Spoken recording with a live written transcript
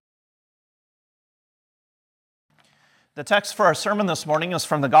The text for our sermon this morning is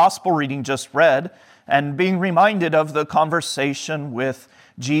from the gospel reading just read, and being reminded of the conversation with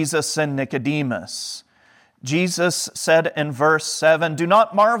Jesus and Nicodemus. Jesus said in verse 7, "Do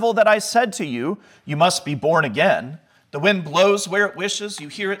not marvel that I said to you, you must be born again. The wind blows where it wishes, you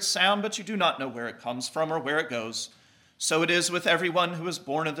hear its sound, but you do not know where it comes from or where it goes. So it is with everyone who is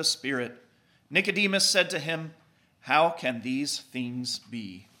born of the Spirit." Nicodemus said to him, "How can these things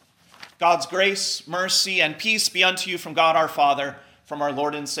be?" God's grace, mercy, and peace be unto you from God our Father, from our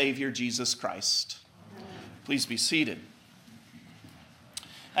Lord and Savior Jesus Christ. Please be seated.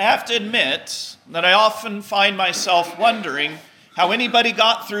 I have to admit that I often find myself wondering how anybody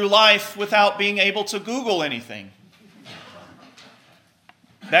got through life without being able to Google anything.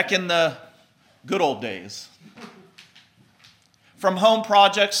 Back in the good old days. From home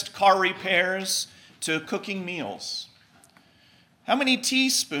projects to car repairs to cooking meals. How many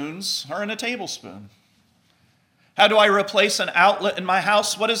teaspoons are in a tablespoon? How do I replace an outlet in my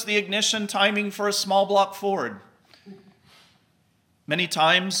house? What is the ignition timing for a small block Ford? Many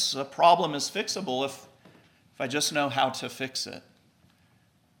times a problem is fixable if I just know how to fix it.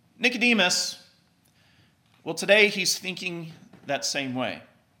 Nicodemus, well, today he's thinking that same way.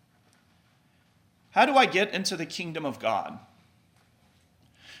 How do I get into the kingdom of God?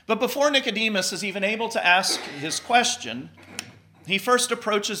 But before Nicodemus is even able to ask his question, he first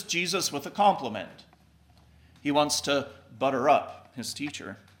approaches Jesus with a compliment. He wants to butter up his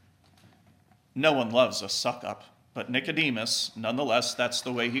teacher. No one loves a suck-up, but Nicodemus, nonetheless, that's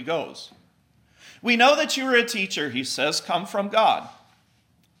the way he goes. "We know that you are a teacher," he says, "come from God.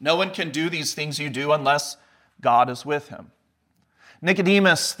 No one can do these things you do unless God is with him."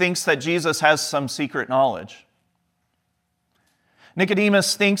 Nicodemus thinks that Jesus has some secret knowledge.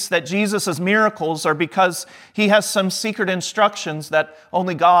 Nicodemus thinks that Jesus' miracles are because he has some secret instructions that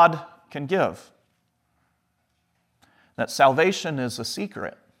only God can give. That salvation is a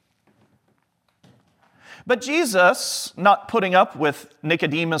secret. But Jesus, not putting up with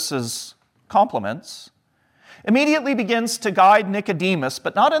Nicodemus's compliments, immediately begins to guide Nicodemus,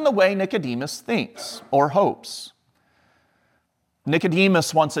 but not in the way Nicodemus thinks or hopes.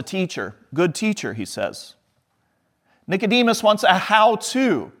 Nicodemus wants a teacher, good teacher, he says. Nicodemus wants a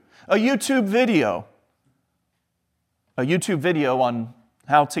how-to, a YouTube video on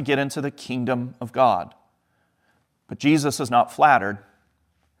how to get into the kingdom of God. But Jesus is not flattered.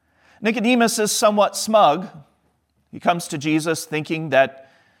 Nicodemus is somewhat smug. He comes to Jesus thinking that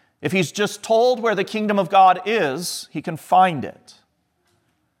if he's just told where the kingdom of God is, he can find it.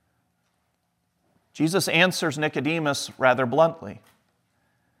 Jesus answers Nicodemus rather bluntly.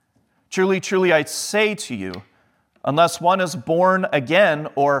 "Truly, truly, I say to you, unless one is born again,"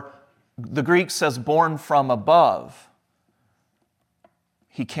 or the Greek says born from above,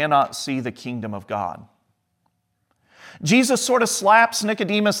 "he cannot see the kingdom of God." Jesus sort of slaps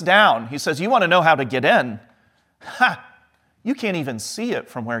Nicodemus down. He says, "You want to know how to get in? You can't even see it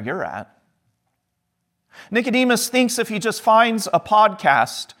from where you're at." Nicodemus thinks if he just finds a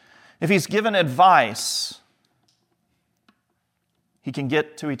podcast, if he's given advice, he can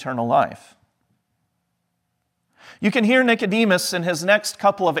get to eternal life. You can hear Nicodemus in his next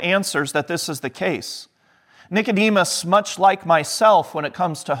couple of answers that this is the case. Nicodemus, much like myself when it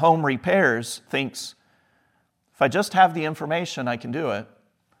comes to home repairs, thinks, if I just have the information, I can do it.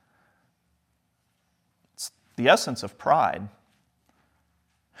 It's the essence of pride.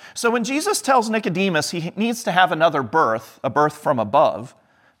 So when Jesus tells Nicodemus he needs to have another birth, a birth from above,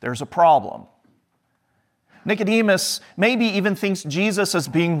 there's a problem. Nicodemus maybe even thinks Jesus is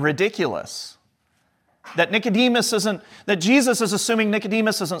being ridiculous. That Jesus is assuming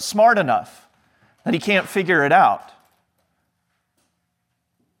Nicodemus isn't smart enough, that he can't figure it out.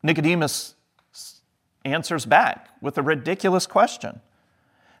 Nicodemus answers back with a ridiculous question.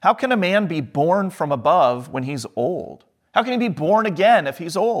 How can a man be born from above when he's old? How can he be born again if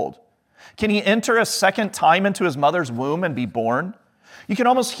he's old? Can he enter a second time into his mother's womb and be born? You can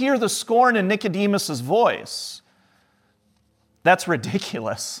almost hear the scorn in Nicodemus's voice. That's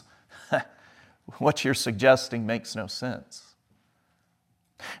ridiculous. What you're suggesting makes no sense.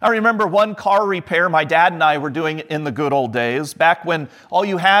 I remember one car repair my dad and I were doing in the good old days, back when all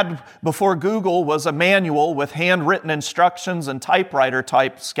you had before Google was a manual with handwritten instructions and typewriter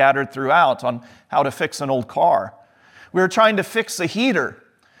type scattered throughout on how to fix an old car. We were trying to fix a heater,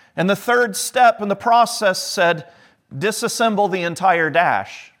 and the third step in the process said, disassemble the entire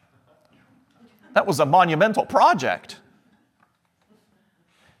dash. That was a monumental project.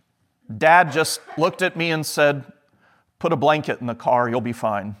 Dad just looked at me and said, put a blanket in the car, you'll be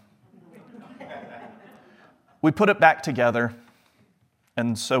fine. We put it back together,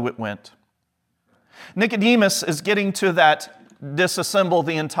 and so it went. Nicodemus is getting to that disassemble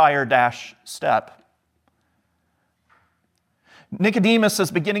the entire dash step. Nicodemus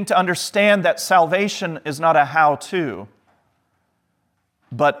is beginning to understand that salvation is not a how-to,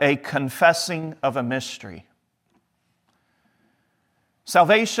 but a confessing of a mystery.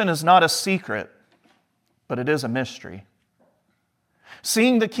 Salvation is not a secret, but it is a mystery.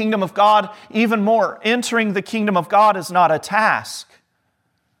 Seeing the kingdom of God even more, entering the kingdom of God is not a task,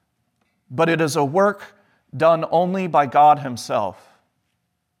 but it is a work done only by God Himself.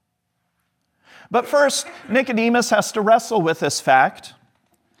 But first, Nicodemus has to wrestle with this fact.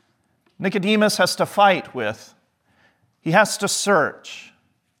 Nicodemus has to fight with. He has to search.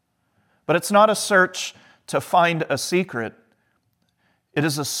 But it's not a search to find a secret. It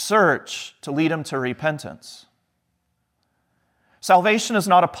is a search to lead him to repentance. Salvation is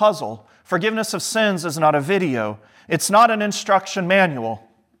not a puzzle. Forgiveness of sins is not a video. It's not an instruction manual.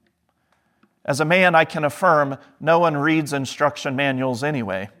 As a man, I can affirm no one reads instruction manuals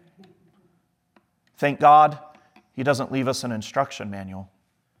anyway. Thank God He doesn't leave us an instruction manual.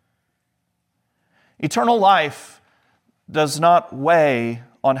 Eternal life does not weigh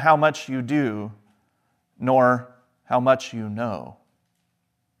on how much you do, nor how much you know.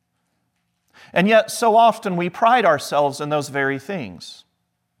 And yet, so often we pride ourselves in those very things.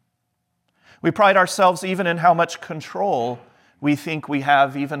 We pride ourselves even in how much control we think we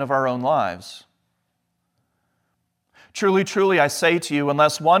have even of our own lives. Truly, truly, I say to you,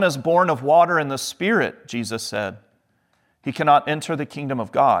 unless one is born of water and the Spirit, Jesus said, he cannot enter the kingdom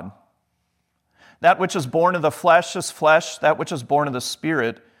of God. That which is born of the flesh is flesh, that which is born of the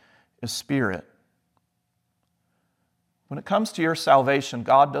Spirit is spirit. When it comes to your salvation,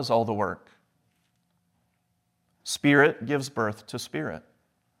 God does all the work. Spirit gives birth to spirit.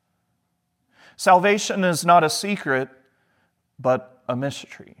 Salvation is not a secret, but a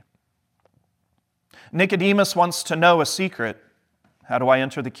mystery. Nicodemus wants to know a secret. How do I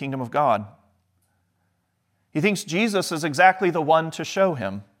enter the kingdom of God? He thinks Jesus is exactly the one to show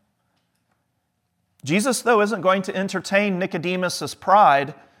him. Jesus, though, isn't going to entertain Nicodemus's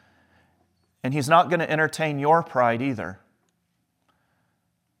pride, and He's not going to entertain your pride either.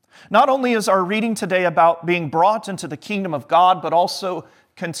 Not only is our reading today about being brought into the kingdom of God, but also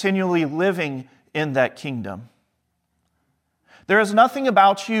continually living in that kingdom. There is nothing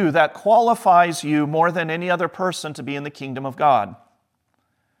about you that qualifies you more than any other person to be in the kingdom of God.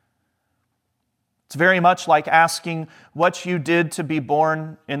 It's very much like asking what you did to be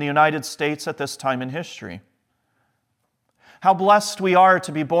born in the United States at this time in history. How blessed we are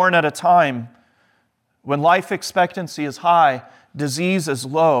to be born at a time when life expectancy is high, disease is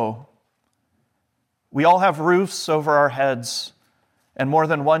low. We all have roofs over our heads and more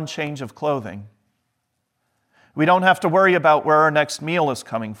than one change of clothing. We don't have to worry about where our next meal is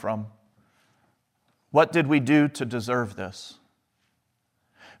coming from. What did we do to deserve this?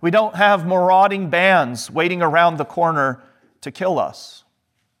 We don't have marauding bands waiting around the corner to kill us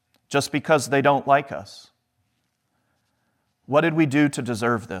just because they don't like us. What did we do to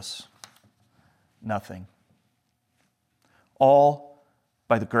deserve this? Nothing. All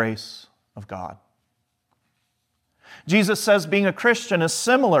by the grace of God. Jesus says being a Christian is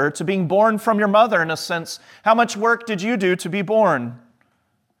similar to being born from your mother in a sense. How much work did you do to be born?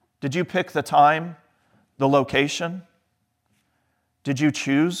 Did you pick the time, the location? Did you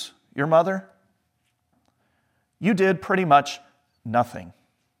choose your mother? You did pretty much nothing.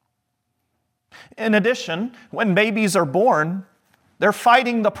 In addition, when babies are born, they're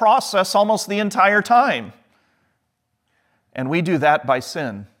fighting the process almost the entire time. And we do that by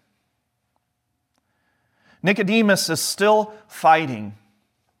sin. Nicodemus is still fighting,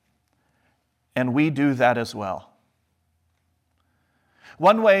 and we do that as well.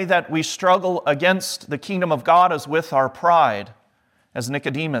 One way that we struggle against the kingdom of God is with our pride, as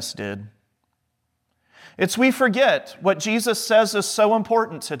Nicodemus did. It's we forget what Jesus says is so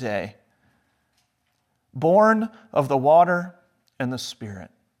important today. Born of the water and the Spirit.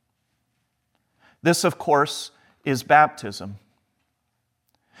 This, of course, is baptism.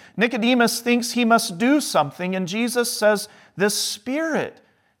 Nicodemus thinks he must do something, and Jesus says the Spirit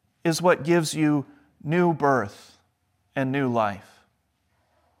is what gives you new birth and new life.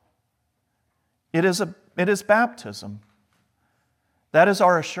 It is baptism. That is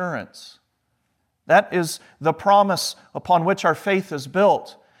our assurance. That is the promise upon which our faith is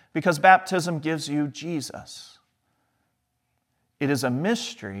built, because baptism gives you Jesus. It is a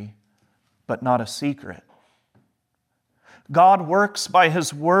mystery, but not a secret. God works by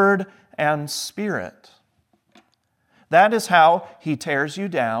His Word and Spirit. That is how He tears you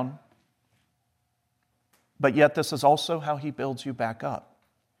down, but yet this is also how He builds you back up.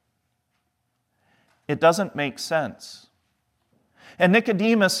 it doesn't make sense. And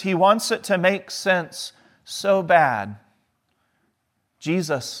Nicodemus, he wants it to make sense so bad.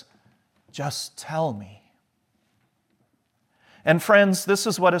 Jesus, just tell me. And friends, this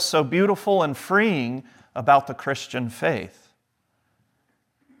is what is so beautiful and freeing about the Christian faith.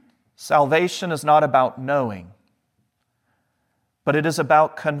 Salvation is not about knowing, but it is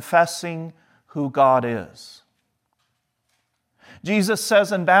about confessing who God is. Jesus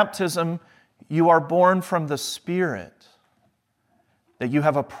says in baptism, you are born from the Spirit, that you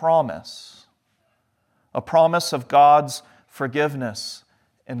have a promise of God's forgiveness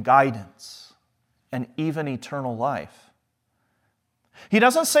and guidance and even eternal life. He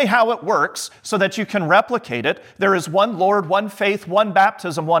doesn't say how it works so that you can replicate it. There is one Lord, one faith, one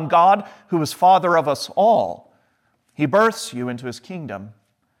baptism, one God who is Father of us all. He births you into His kingdom,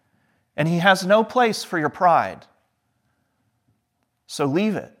 and He has no place for your pride. So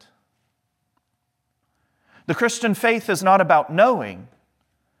leave it. The Christian faith is not about knowing,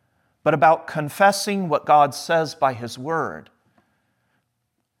 but about confessing what God says by His Word.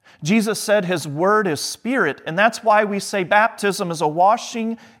 Jesus said His Word is Spirit, and that's why we say baptism is a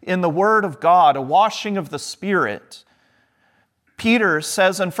washing in the Word of God, a washing of the Spirit. Peter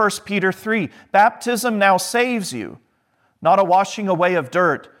says in 1 Peter 3, baptism now saves you, not a washing away of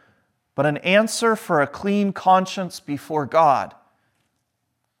dirt, but an answer for a clean conscience before God.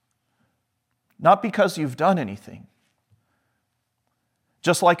 Not because you've done anything.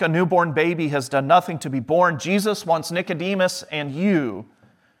 Just like a newborn baby has done nothing to be born, Jesus wants Nicodemus and you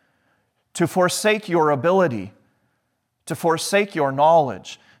to forsake your ability, to forsake your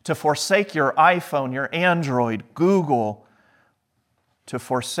knowledge, to forsake your iPhone, your Android, Google, to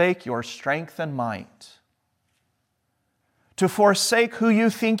forsake your strength and might, to forsake who you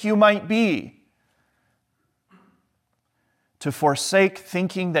think you might be, to forsake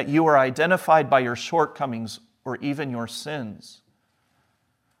thinking that you are identified by your shortcomings or even your sins.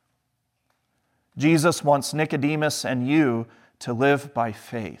 Jesus wants Nicodemus and you to live by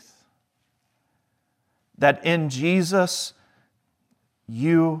faith. That in Jesus,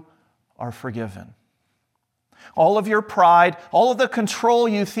 you are forgiven. All of your pride, all of the control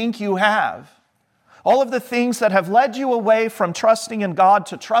you think you have, all of the things that have led you away from trusting in God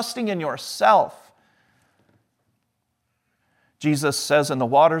to trusting in yourself. Jesus says, in the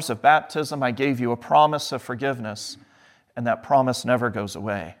waters of baptism, I gave you a promise of forgiveness, and that promise never goes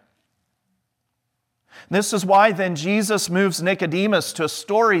away. This is why then Jesus moves Nicodemus to a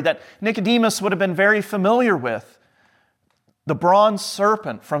story that Nicodemus would have been very familiar with. The bronze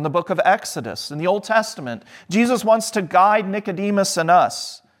serpent from the book of Exodus in the Old Testament. Jesus wants to guide Nicodemus and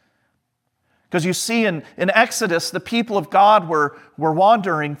us. Because you see in Exodus, the people of God were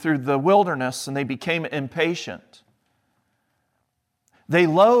wandering through the wilderness and they became impatient. They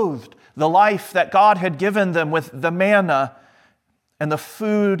loathed the life that God had given them with the manna and the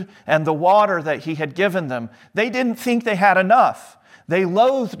food and the water that He had given them. They didn't think they had enough. They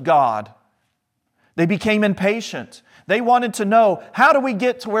loathed God. They became impatient. They wanted to know, how do we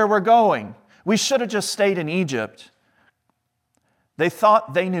get to where we're going? We should have just stayed in Egypt. They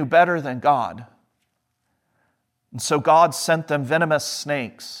thought they knew better than God. And so God sent them venomous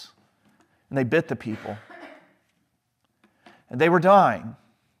snakes, and they bit the people. And they were dying.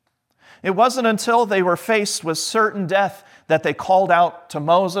 It wasn't until they were faced with certain death that they called out to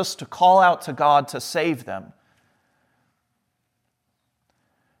Moses to call out to God to save them.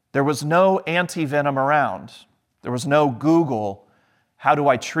 There was no anti-venom around. There was no Google, how do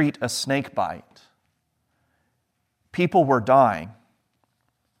I treat a snake bite? People were dying.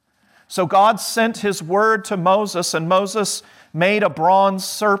 So God sent His word to Moses, and Moses made a bronze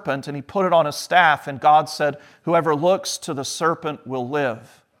serpent, and he put it on a staff, and God said, whoever looks to the serpent will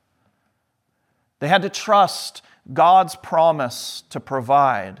live. They had to trust God's promise to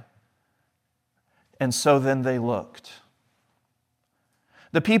provide. And so then they looked.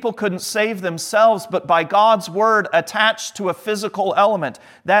 The people couldn't save themselves, but by God's word attached to a physical element,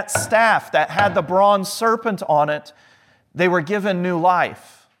 that staff that had the bronze serpent on it, they were given new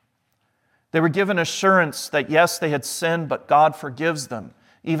life. They were given assurance that yes, they had sinned, but God forgives them.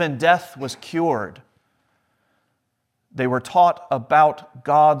 Even death was cured. They were taught about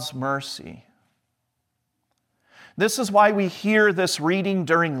God's mercy. This is why we hear this reading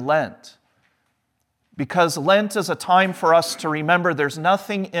during Lent. Because Lent is a time for us to remember there's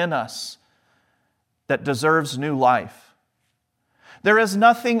nothing in us that deserves new life. There is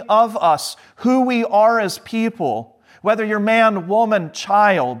nothing of us, who we are as people, whether you're man, woman,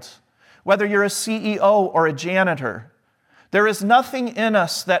 child, whether you're a CEO or a janitor. There is nothing in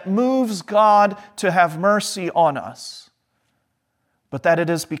us that moves God to have mercy on us, but that it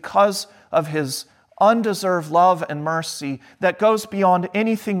is because of His undeserved love and mercy that goes beyond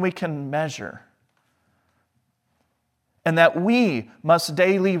anything we can measure. And that we must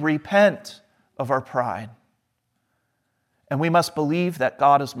daily repent of our pride. And we must believe that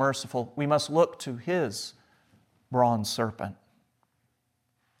God is merciful. We must look to His bronze serpent.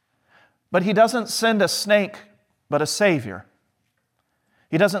 But He doesn't send a snake, but a Savior.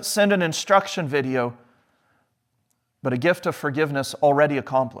 He doesn't send an instruction video, but a gift of forgiveness already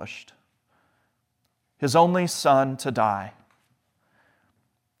accomplished. His only Son to die.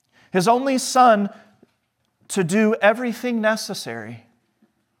 His only Son to do everything necessary.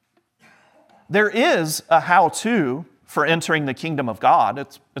 There is a how-to for entering the kingdom of God.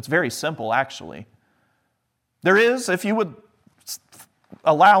 It's very simple, actually. There is, if you would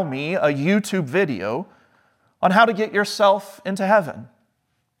allow me, a YouTube video on how to get yourself into heaven.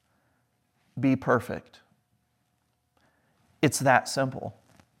 Be perfect. It's that simple.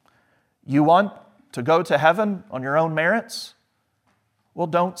 You want to go to heaven on your own merits? Well,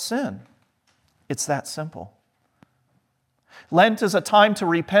 don't sin. It's that simple. Lent is a time to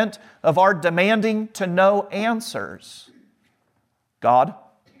repent of our demanding to know answers. God,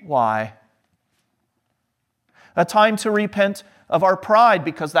 why? A time to repent of our pride,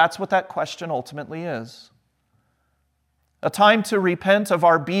 because that's what that question ultimately is. A time to repent of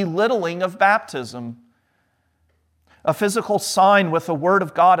our belittling of baptism. A physical sign with the Word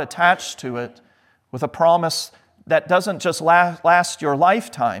of God attached to it, with a promise that doesn't just last your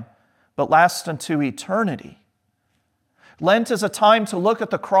lifetime, but lasts into eternity. Lent is a time to look at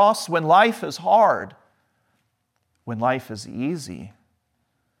the cross when life is hard, when life is easy,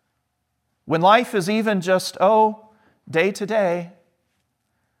 when life is even just, day to day.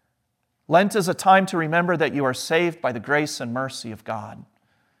 Lent is a time to remember that you are saved by the grace and mercy of God,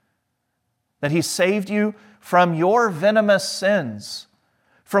 that He saved you from your venomous sins,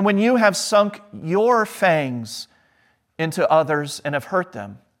 from when you have sunk your fangs into others and have hurt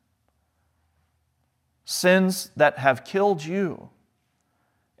them. Sins that have killed you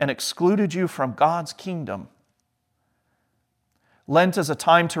and excluded you from God's kingdom. Lent is a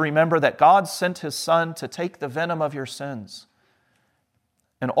time to remember that God sent His Son to take the venom of your sins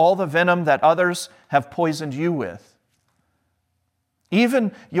and all the venom that others have poisoned you with.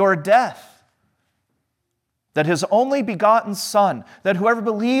 Even your death, that His only begotten Son, that whoever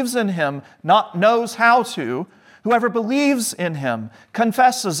believes in Him not knows how to, whoever believes in Him,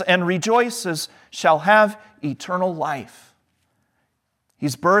 confesses and rejoices, shall have eternal life.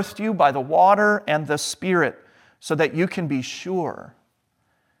 He's birthed you by the water and the Spirit so that you can be sure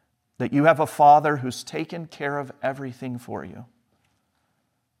that you have a Father who's taken care of everything for you.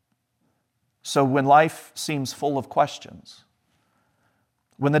 So when life seems full of questions,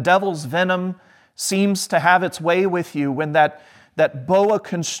 when the devil's venom seems to have its way with you, when that boa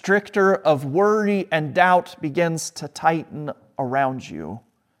constrictor of worry and doubt begins to tighten around you,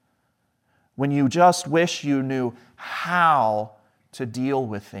 when you just wish you knew how to deal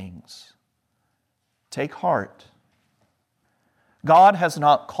with things, take heart. God has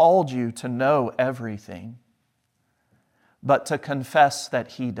not called you to know everything, but to confess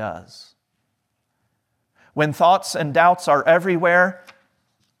that He does. When thoughts and doubts are everywhere,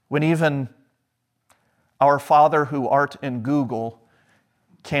 when even our Father who art in Google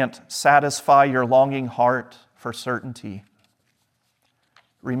can't satisfy your longing heart for certainty,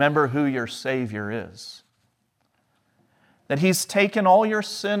 remember who your Savior is. That He's taken all your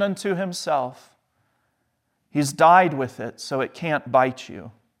sin unto Himself. He's died with it so it can't bite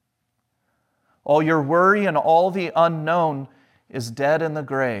you. All your worry and all the unknown is dead in the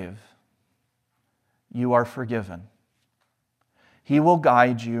grave. You are forgiven. He will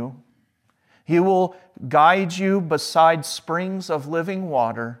guide you. He will guide you beside springs of living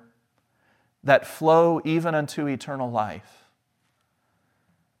water that flow even unto eternal life.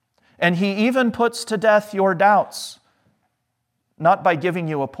 And He even puts to death your doubts, not by giving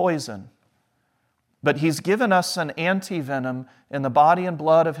you a poison, but He's given us an antivenom in the body and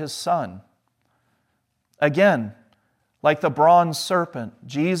blood of His Son. Again, like the bronze serpent,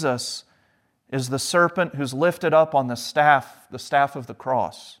 Jesus is the serpent who's lifted up on the staff of the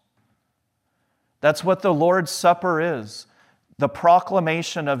cross. That's what the Lord's Supper is, the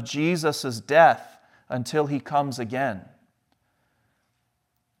proclamation of Jesus' death until He comes again.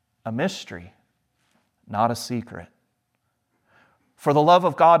 A mystery, not a secret. For the love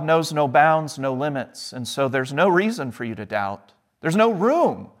of God knows no bounds, no limits, and so there's no reason for you to doubt. There's no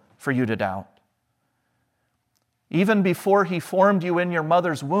room for you to doubt. Even before He formed you in your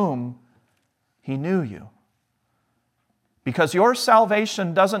mother's womb, He knew you. Because your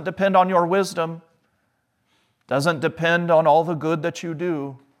salvation doesn't depend on your wisdom, doesn't depend on all the good that you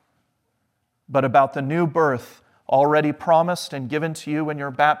do, but about the new birth already promised and given to you in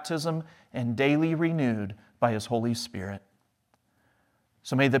your baptism and daily renewed by His Holy Spirit.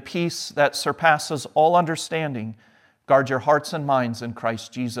 So may the peace that surpasses all understanding guard your hearts and minds in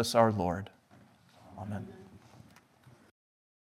Christ Jesus our Lord. Amen.